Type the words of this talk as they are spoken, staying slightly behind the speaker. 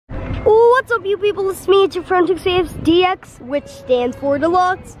What's up, you people? It's me, it's your friend who saves DX, which stands for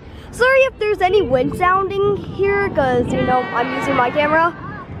Deluxe. Sorry if there's any wind sounding here, because, you know, I'm using my camera.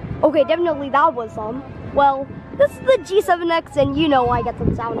 Okay, definitely that was some. Well, this is the G7X, and you know I got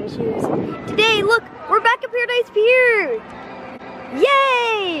some sound issues. Today, look, we're back at Paradise Pier!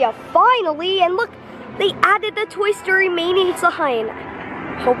 Yay! Finally! And look, they added the Toy Story Mania sign.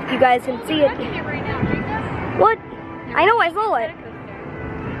 Hope you guys can see it. What? I know, I saw it.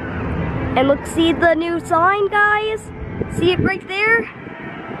 And look, see the new sign, guys? See it right there?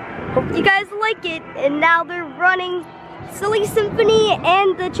 Hope you guys like it. And now they're running Silly Symphony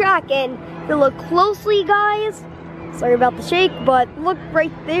and the track. And if you look closely, guys, sorry about the shake, but look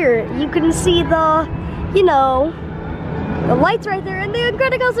right there. You can see the, you know, the lights right there. And the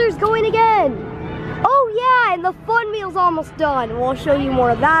Incredicoaster's going again. Oh yeah, and the fun meal's almost done. We'll show you more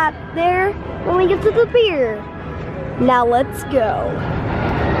of that there when we get to the pier. Now let's go.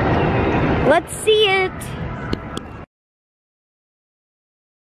 Let's see it.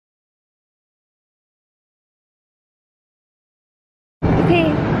 Okay,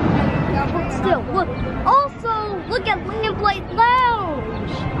 now hold still. Look, also look at Lamplight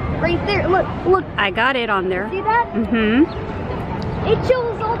Lounge. Right there, look. I got it on there. See that? Mm-hmm. It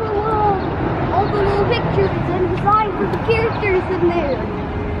shows all the little pictures and designs of the characters in there.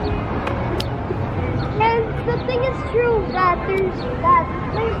 And the thing is true that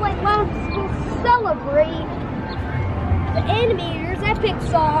Lamplight Lounge is supposed to celebrate the animators at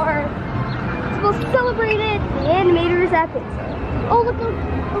Pixar. It's supposed to celebrate it, the animators at Pixar. Oh, look, a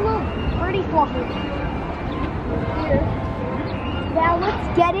little birdie fluffy here. Now let's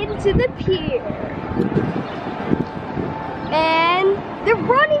get into the pier. And they're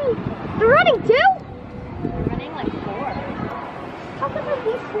running too? They're running like 4. How could there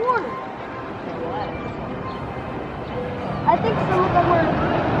be 4? I think some of them were.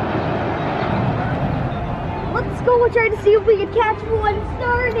 Let's go and try to see if we can catch one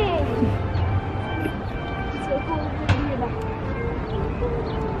starting. So cool.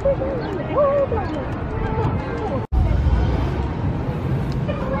 Hold on.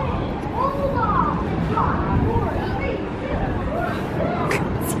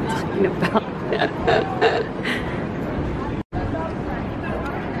 About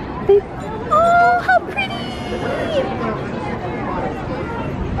oh, how pretty!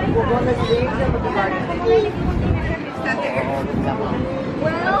 Well,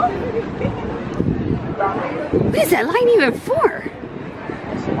 what is that line even for?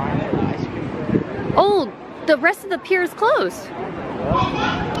 Oh, the rest of the pier is closed. oh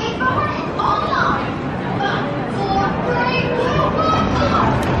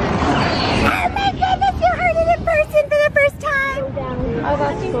my goodness, you heard it in person for the first time! Oh,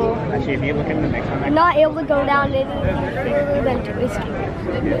 that's cool. Actually, if you look at the next one, I'm not able to go down any further than Toy Story.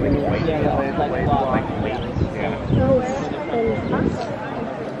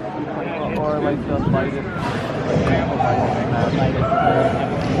 or like the lightest.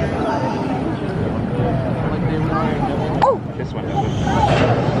 Oh! This one.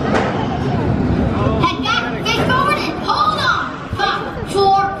 Head back, face forward, and hold on. 5,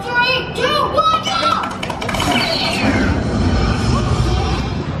 4, 3, 2, 1, go!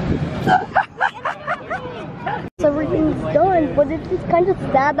 So everything's done, but it's just kind of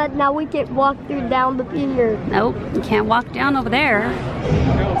sad that now we can't walk through down the pier. Nope, you can't walk down over there.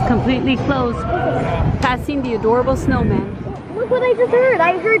 It's completely closed. Passing the adorable snowman. Look what I just heard.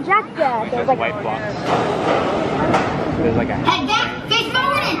 I heard Jack. There's like White blocks. There's like a Head back, face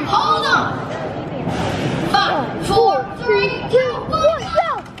forward, and hold on. 5, 4, 3, 2, 1,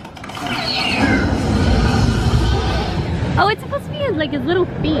 go! Oh, it's supposed to be like his little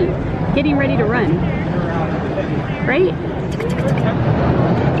feet getting ready to run. Right?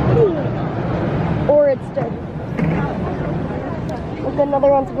 Or it's dead. Look, another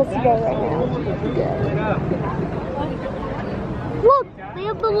one's supposed to go right now. Look, they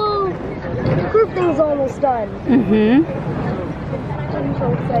have the little proof thing's almost done. Mm-hmm. I'm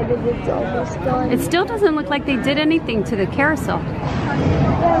so excited it's almost done. It still doesn't look like they did anything to the carousel.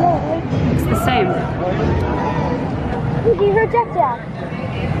 Yeah, no, right? It's the same. Look, you heard Jack.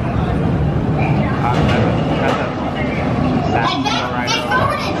 Head back, face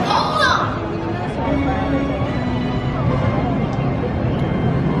forward, and hold on.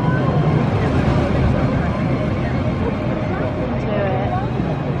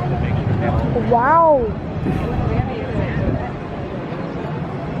 Wow.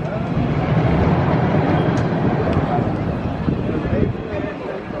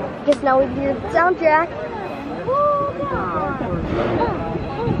 Guess now we can hear the soundtrack.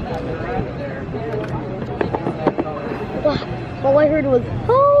 All I heard was,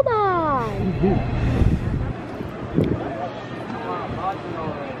 hold on. This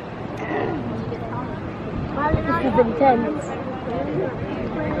is intense.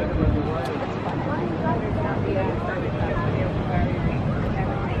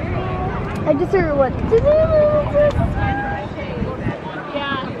 I just heard what?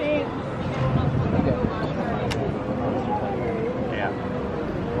 Yeah.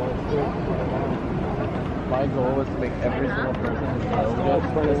 My goal was to make every single person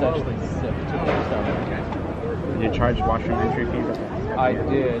essentially sick to their stomach. You charge washroom entry fees? I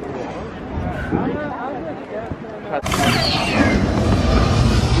did.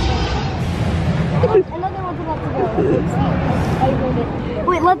 Another one's about to go.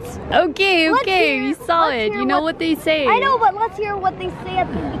 Wait, let's. Okay, Let's okay, hear- you saw let's it. hear You know what- what they say. I know, but let's hear what they say at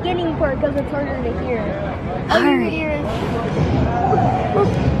the beginning part because it's harder to hear. Alright.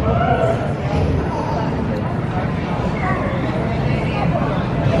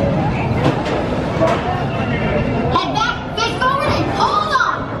 Head back, face forward, and hold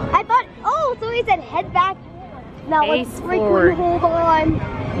on. I thought, oh, so he said head back. Now let's Face quickly forward. hold on.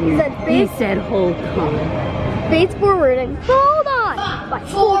 He said He face, said hold on. face forward and hold on. 5,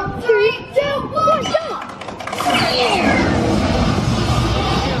 4, 3, 2, 1, go.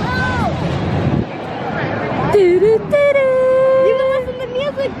 You can listen to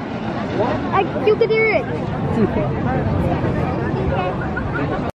music. You can hear it.